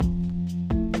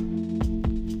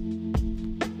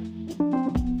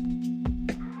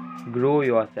grow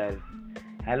yourself.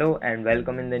 Hello and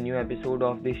welcome in the new episode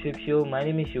of the Shiv Show. My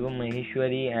name is Shivam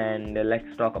Maheshwari and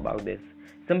let's talk about this.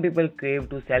 Some people crave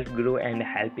to self-grow and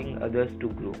helping others to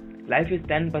grow. Life is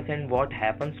 10% what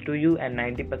happens to you and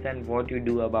 90% what you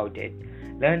do about it.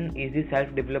 Learn easy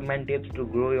self-development tips to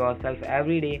grow yourself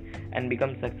every day and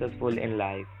become successful in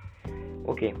life.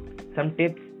 Okay, some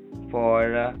tips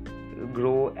for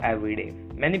grow every day.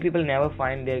 Many people never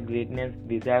find their greatness.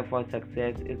 Desire for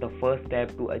success is the first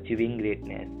step to achieving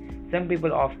greatness. Some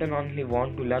people often only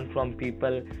want to learn from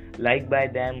people liked by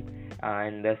them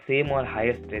and the same or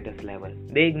higher status level.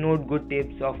 They ignore good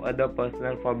tips of other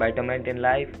persons for betterment in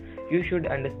life. You should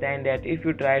understand that if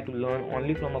you try to learn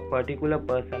only from a particular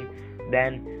person,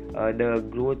 then the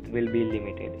growth will be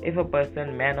limited. If a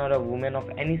person, man or a woman of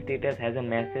any status has a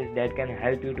message that can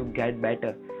help you to get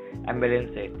better, embrace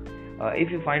it.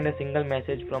 If you find a single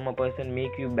message from a person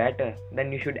make you better,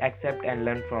 then you should accept and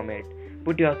learn from it.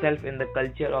 Put yourself in the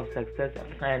culture of success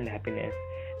and happiness.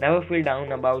 Never feel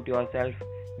down about yourself.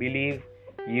 Believe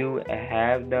you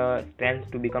have the strength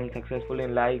to become successful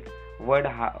in life. Work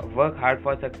hard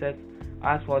for success.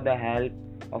 Ask for the help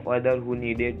of others who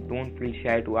need it. Don't feel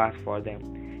shy to ask for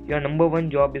them. Your number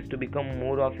one job is to become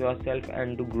more of yourself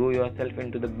and to grow yourself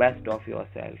into the best of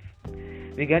yourself.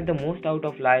 We get the most out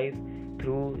of life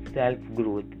through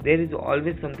self-growth. There is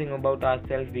always something about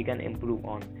ourselves we can improve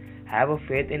on. Have a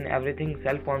faith in everything.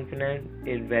 Self-confidence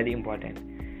is very important.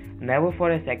 Never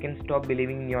for a second stop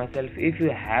believing in yourself. If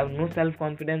you have no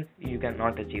self-confidence, you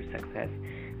cannot achieve success.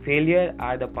 Failure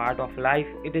are the part of life.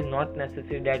 It is not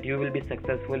necessary that you will be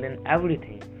successful in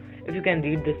everything. If you can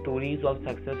read the stories of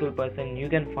successful person, you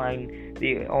can find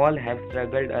they all have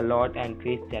struggled a lot and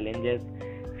faced challenges,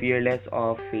 fearless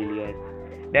of failures.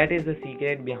 That is the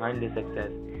secret behind the success.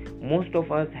 Most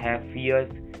of us have fears.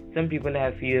 Some people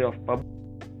have fear of public.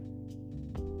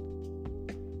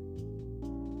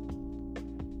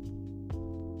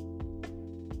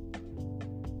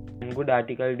 Good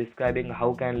article describing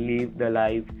how can live the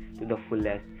life to the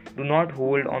fullest. Do not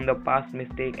hold on the past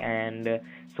mistake and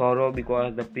sorrow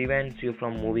because that prevents you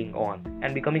from moving on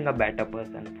and becoming a better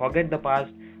person. Forget the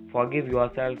past, forgive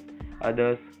yourself,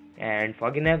 others, and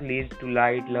forgiveness leads to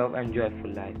light, love, and joyful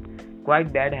life.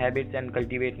 Quit bad habits and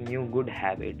cultivate new good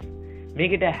habits.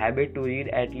 Make it a habit to read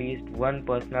at least one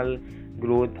personal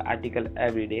growth article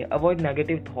every day. Avoid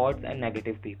negative thoughts and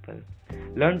negative people.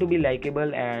 Learn to be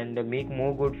likable and make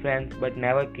more good friends, but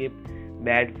never keep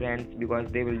bad friends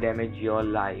because they will damage your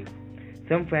life.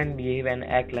 Some friends behave and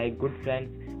act like good friends,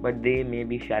 but they may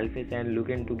be selfish and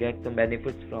looking to get some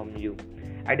benefits from you.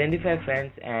 Identify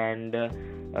friends and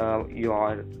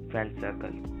your friend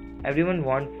circle. Everyone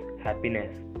wants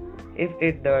happiness. If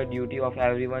it's the duty of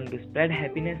everyone to spread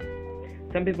happiness,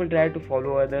 some people try to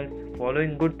follow others.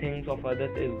 Following good things of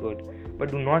others is good,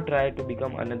 but do not try to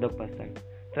become another person.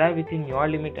 Try within your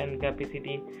limit and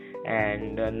capacity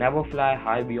and never fly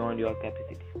high beyond your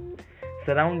capacity.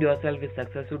 Surround yourself with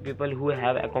successful people who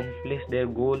have accomplished their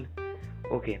goal.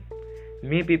 Okay.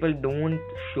 May people don't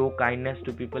show kindness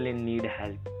to people in need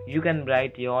help. You can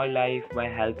brighten your life by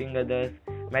helping others.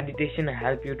 Meditation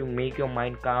helps you to make your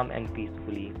mind calm and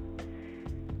peacefully.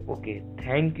 Okay,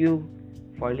 thank you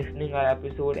for listening our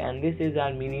episode, and this is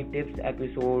our mini tips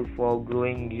episode for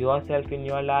growing yourself in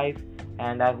your life,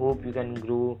 and I hope you can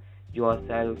grow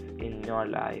yourself in your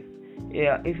life.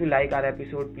 If you like our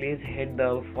episode, please hit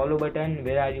the follow button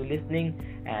where are you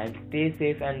listening, and stay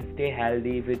safe and stay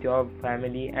healthy with your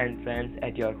family and friends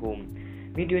at your home.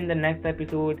 Meet you in the next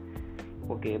episode.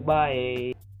 Okay,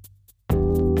 bye.